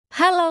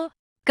Halo,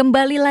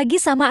 kembali lagi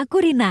sama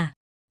aku Rina.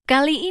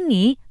 Kali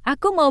ini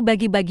aku mau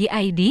bagi-bagi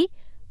ID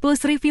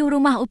plus review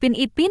Rumah Upin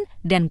Ipin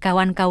dan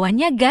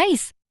kawan-kawannya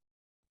guys.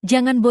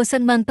 Jangan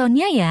bosan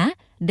nontonnya ya,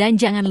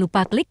 dan jangan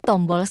lupa klik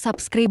tombol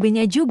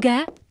subscribe-nya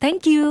juga.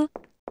 Thank you.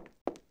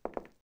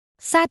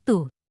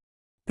 1.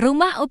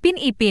 Rumah Upin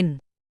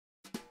Ipin.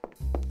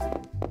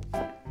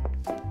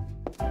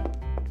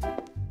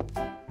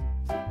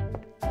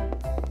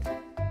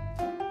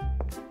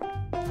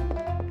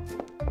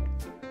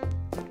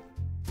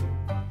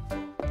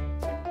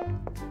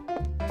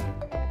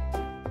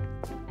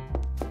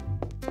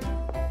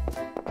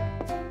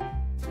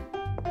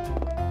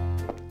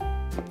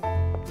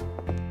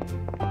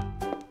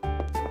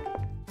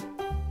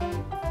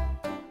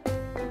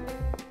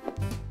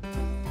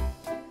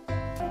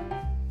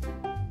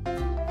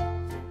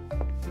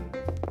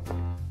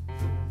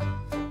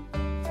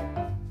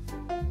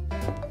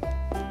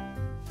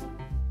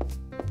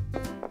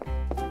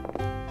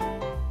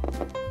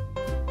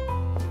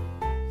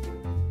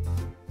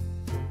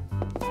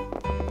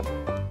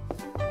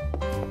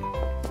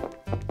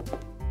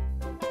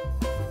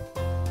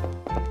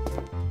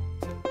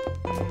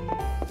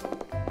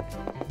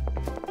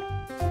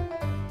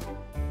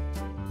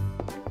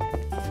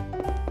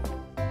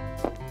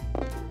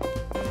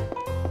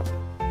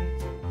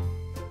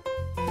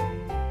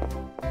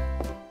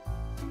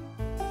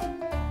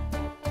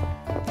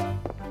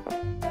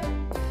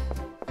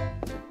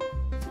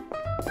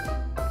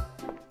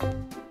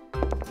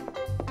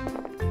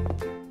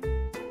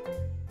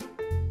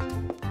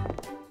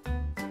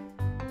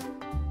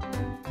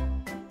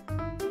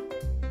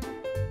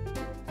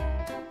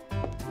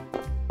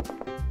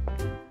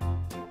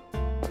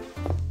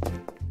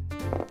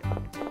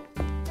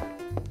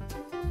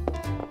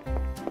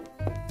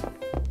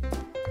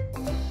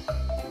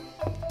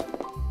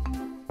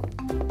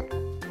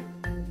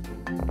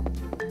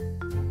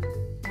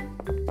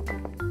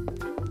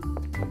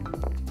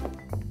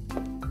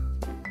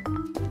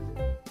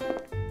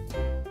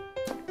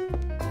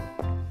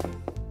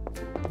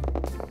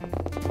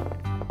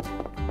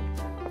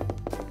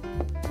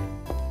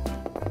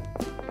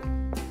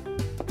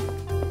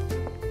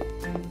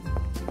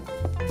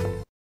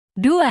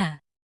 Dua.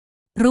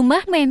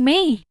 Rumah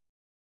Mei.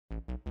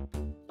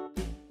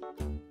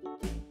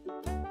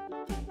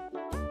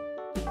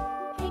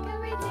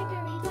 Hickory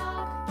dickory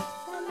dock,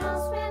 the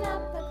mouse ran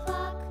up the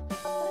clock.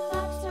 The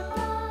clock struck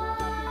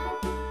one,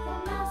 the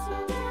mouse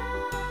ran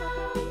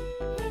down.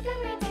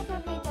 Hickory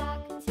dickory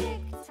dock,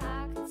 tick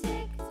tock,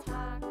 tick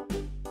tock.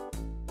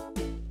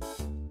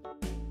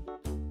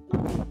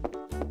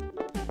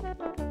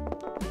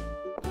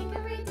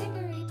 Hickory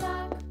dickory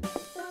dock,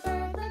 the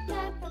bird looked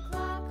at the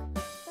clock.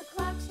 The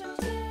clock struck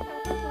two,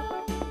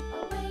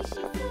 away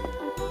she flew.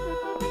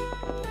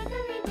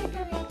 Hickory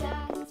dickory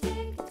dock,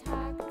 tick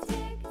tock,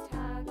 tick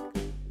tock.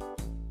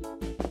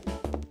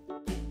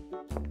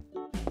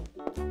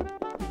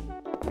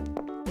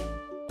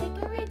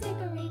 Hickory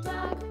dickory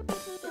dock,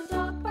 the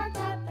dog barked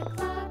at the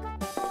clock.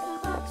 The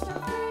clock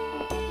struck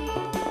three,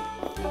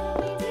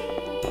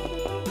 fiddly-dee.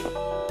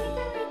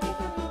 Hickory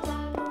dickory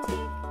dock,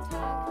 tick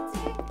tock,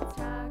 tick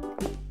tock.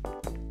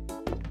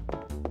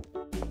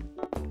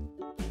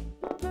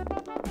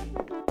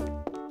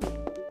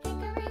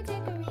 Hickory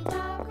dickory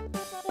dock,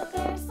 the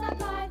bear sat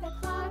by the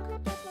clock.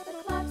 The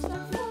clock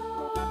struck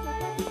four,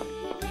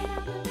 he ran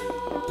out the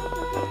door.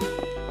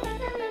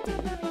 Hickory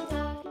dickory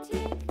dock,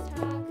 tick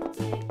tock,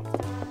 tick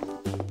tock.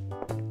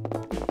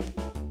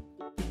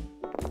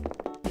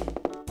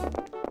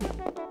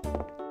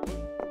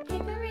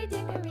 Hickory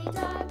dickory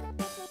dock,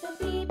 the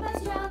bee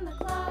buzzed round the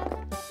clock.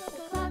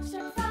 The clock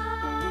struck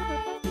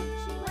five,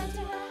 she went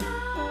to her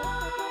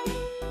hive.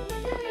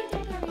 Hickory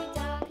dickory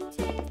dock,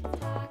 tick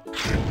tock,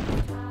 tick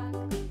tock.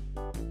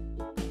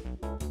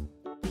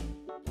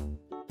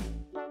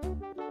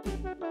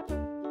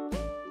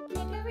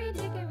 Hickory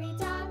dickory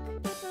dock,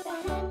 the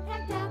hen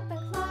pecked at the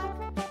clock.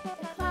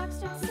 The clock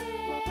struck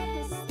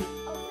six,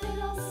 oh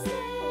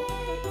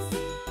fiddlesticks.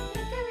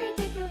 Hickory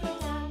dickory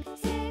dock,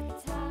 tick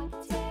tock,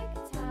 tick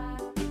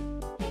tock.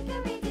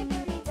 Hickory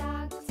dickory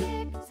dock,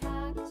 tick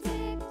tock,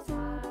 tick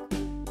tock.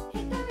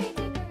 Hickory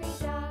dickory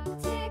dock,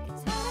 tick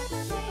tock,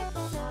 tick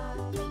tock.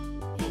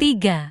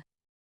 3.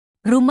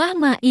 Rumah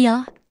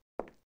Mail.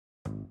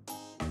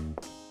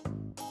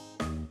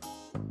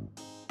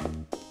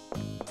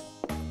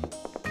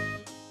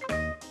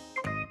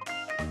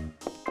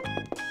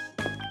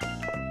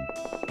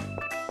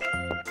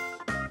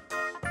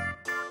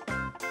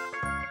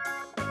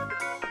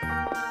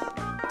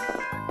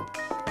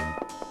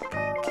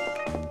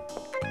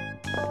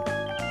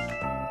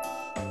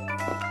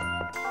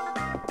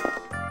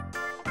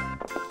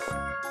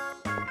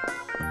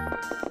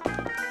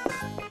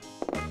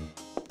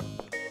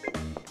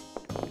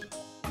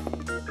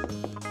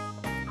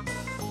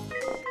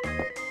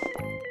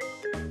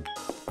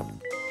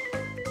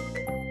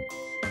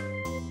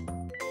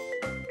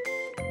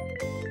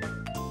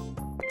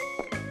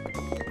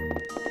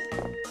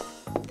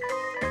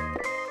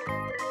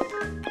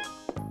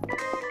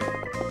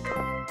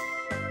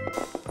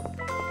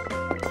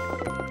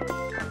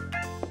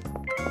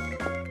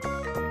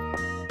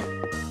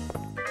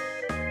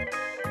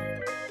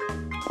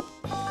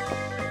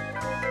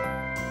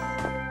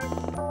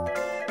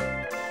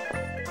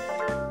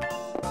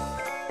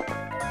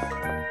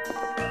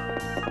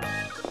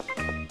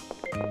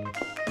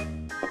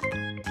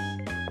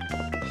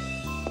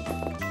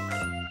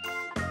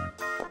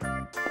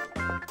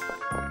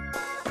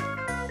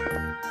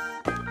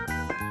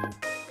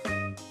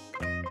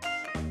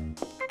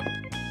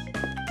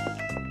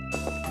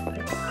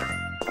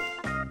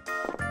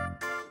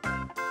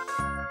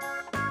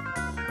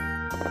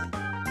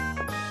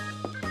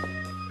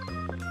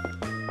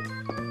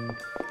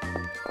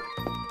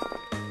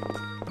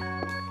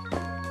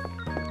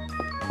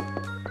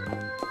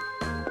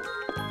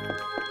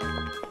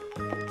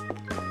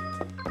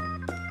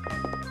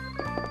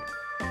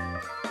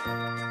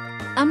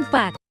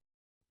 4.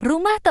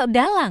 Rumah tok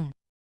dalang.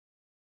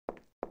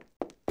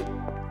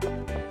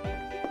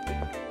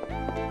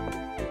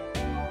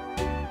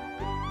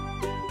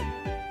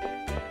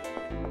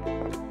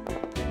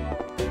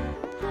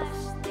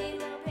 Hush,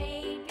 little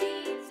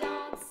baby,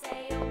 don't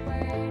say a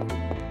word.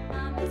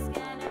 Mama's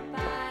gonna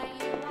buy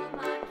you a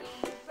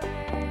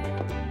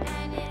mockingbird.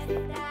 And if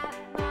that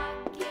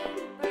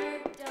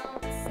mockingbird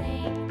don't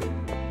sing,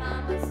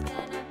 Mama's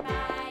gonna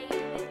buy you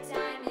a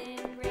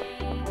diamond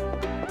ring.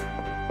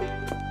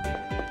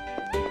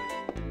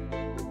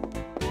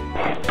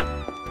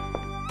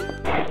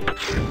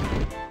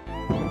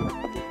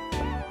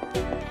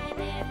 And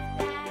if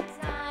that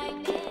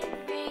diamond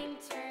ring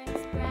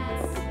turns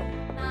brass,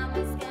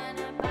 Mama's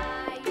gonna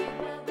buy you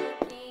a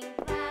looking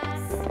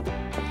glass.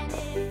 And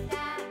if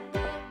that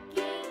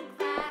looking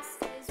glass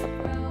is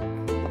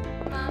broke,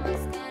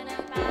 Mama's gonna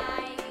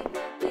buy you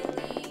a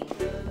billy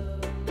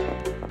goat.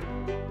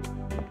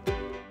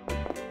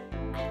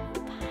 I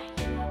will buy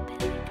you a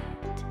billy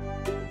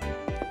goat.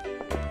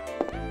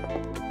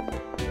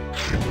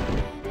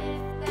 And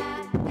if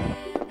that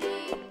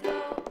billy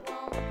goat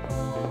won't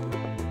pull,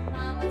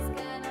 Mama's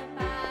gonna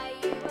buy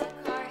you a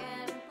cart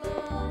and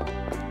bull.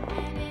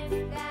 And if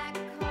that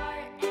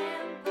cart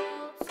and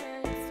bull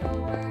turns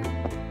over,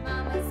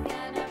 Mama's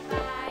gonna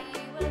buy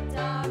you a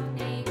dog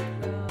named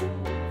Rover.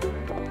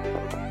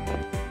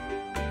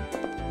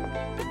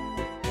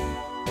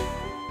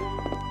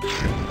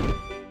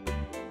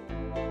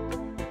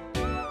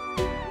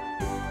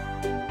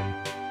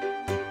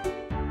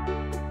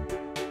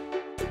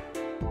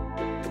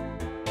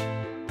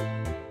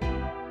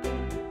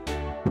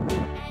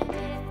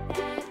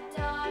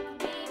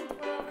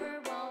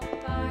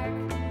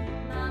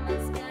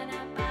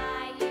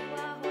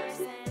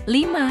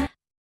 5.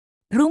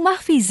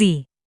 Rumah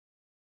Versi.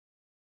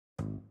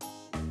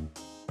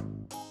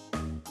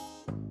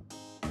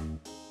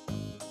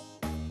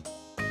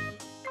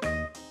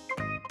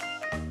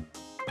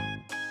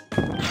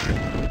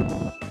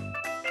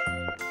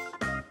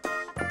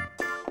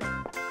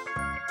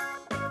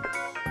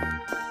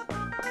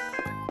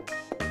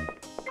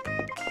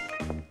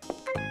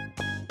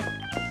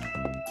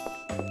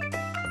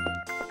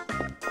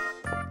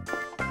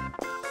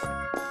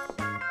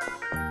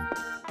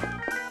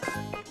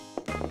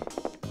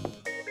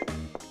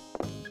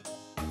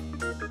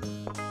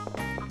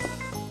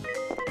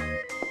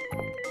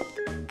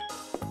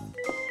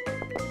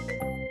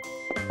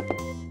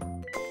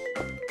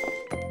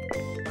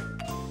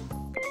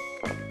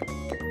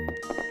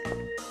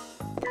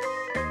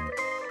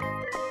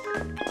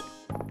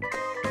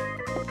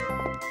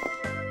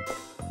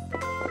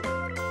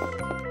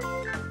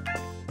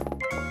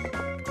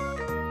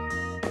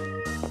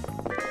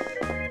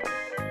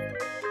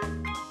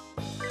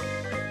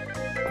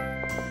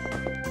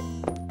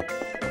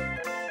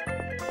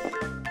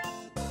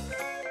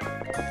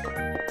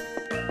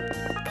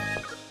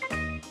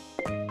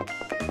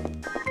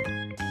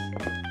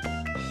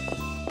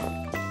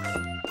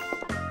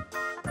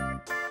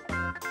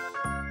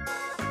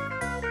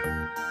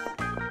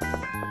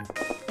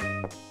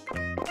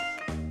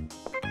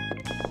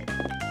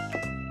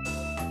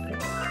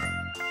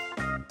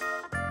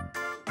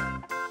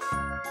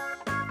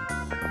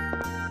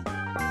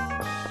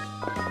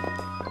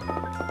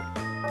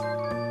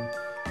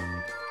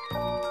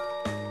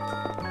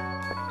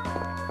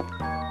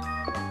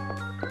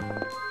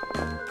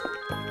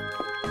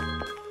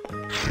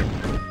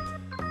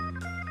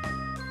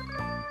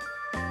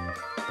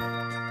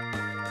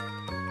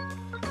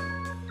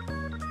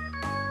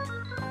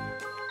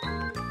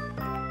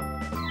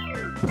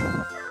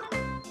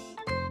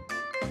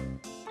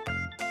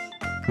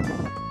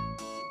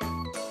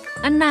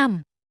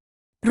 Enam.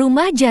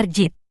 Rumah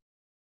Jarjit.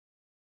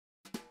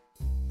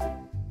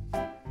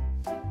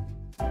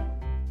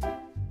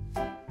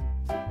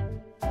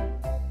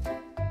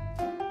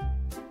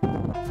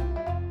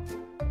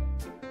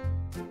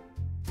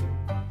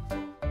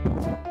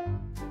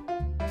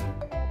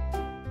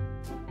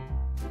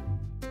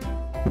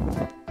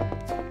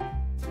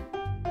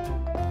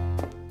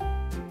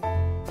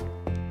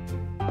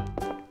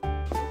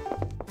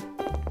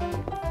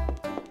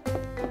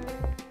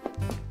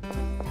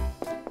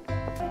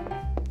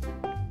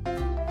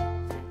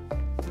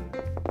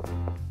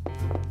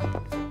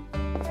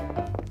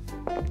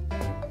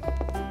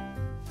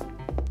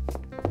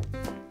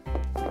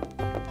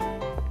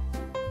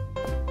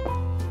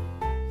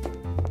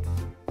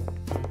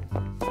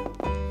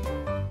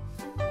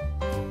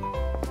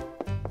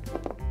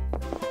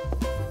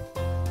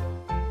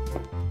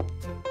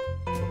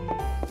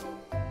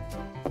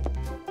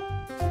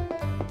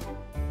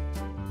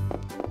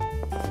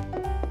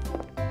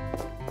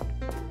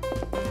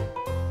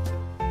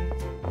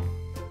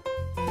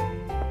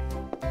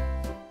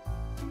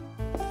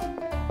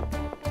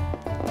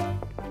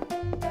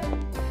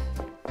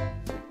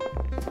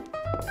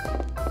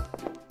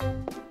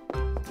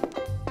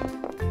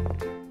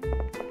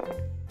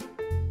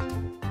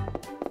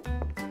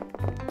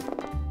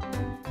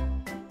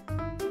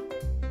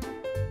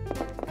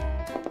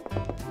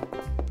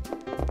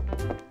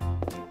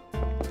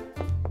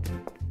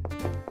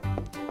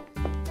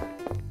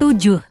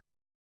 7.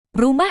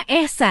 Rumah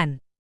Ehsan.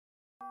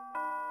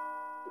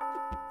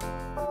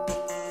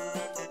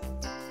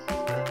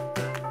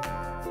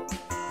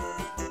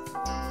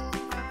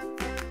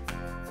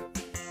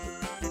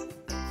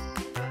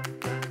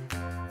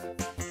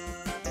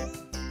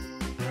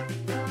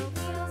 The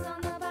wheels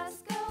on the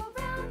bus go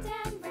round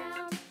and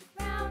round,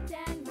 round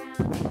and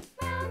round,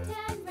 round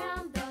and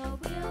round. The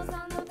wheels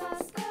on the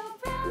bus go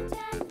round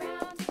and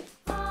round,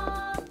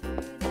 all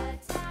through the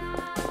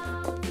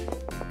town.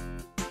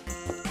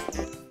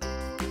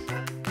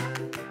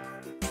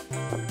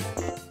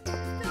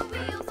 The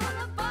wheels on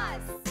the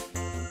bus.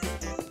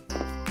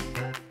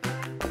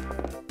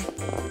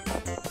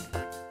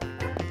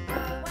 The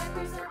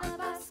wipers on the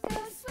bus go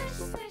swish,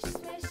 swish,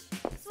 swish,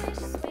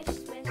 swish, swish,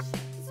 swish,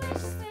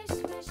 swish, swish,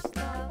 swish.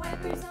 The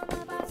wipers on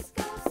the bus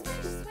go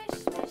swish, swish,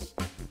 swish,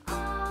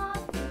 all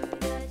through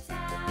the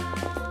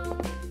town.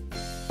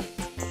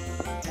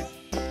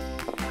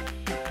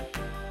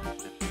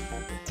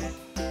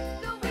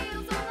 The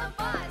wheels on the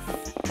bus.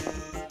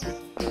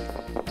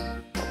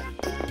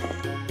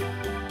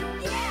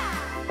 Yeah!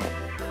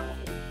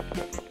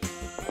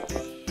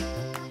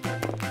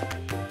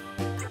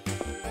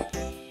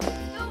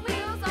 The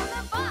wheels on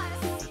the bus.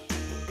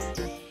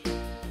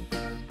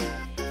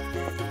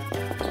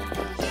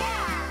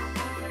 Yeah!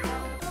 The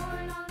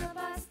horn on the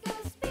bus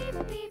goes beep,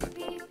 beep,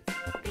 beep,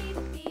 beep,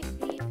 beep,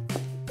 beep,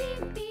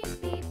 beep, beep,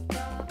 beep.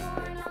 The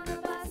horn on the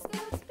bus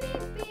goes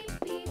beep, beep,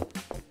 beep,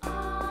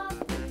 all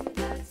through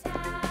the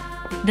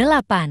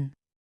town.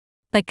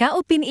 8. TK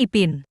Upin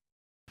Ipin.